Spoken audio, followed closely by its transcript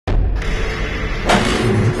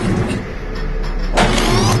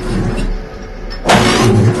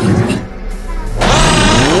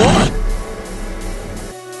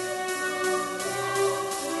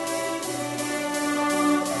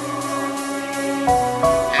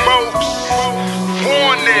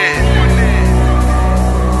it.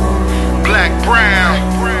 BlackBrown.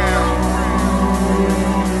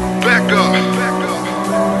 Back up.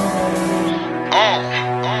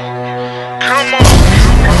 Come on.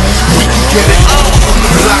 We can get it on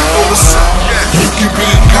the block or the sun. You can be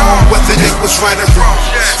gone whether it was right or wrong.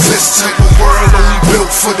 This type of world only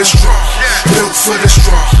built for the strong. Built for the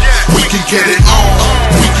strong. We can get it on.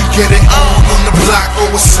 We can get it on the block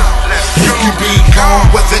or the sun. You can be gone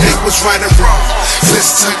whether it was right or wrong.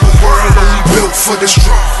 This type of world only built for the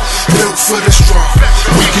strong. Built for the strong.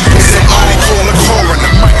 We can get it on. Call a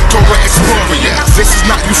coroner, might throw an explorer. This is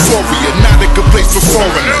not euphoria, not a good place for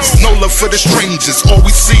foreigners. No love for the strangers, all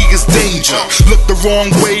we see is danger. Look the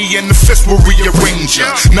wrong way and the fist will rearrange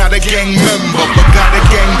ya. Not a gang member, but got a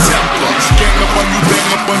gang temper. Gang up on you, bang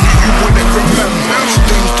up on you, you wouldn't remember.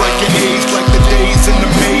 Things like an age, like the days in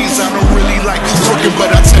the maze. I don't really like crooked,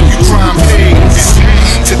 but I tell you crime pays.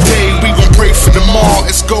 Today we gon' pray for tomorrow.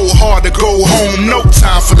 It's go hard to go home, no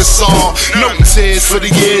time for the saw. No tears for the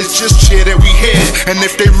years, just cheer that we here. And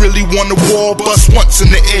if they really want a war, bust once in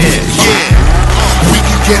the air, yeah. We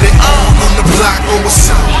can get it on the block or the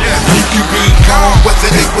sun. You can be gone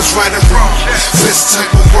whether it was right or wrong. This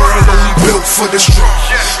type of world only built for the strong.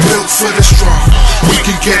 Built for the strong. We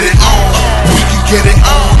can get it on. We can get it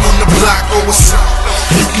on the block or the sun.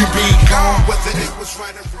 You can be gone whether it was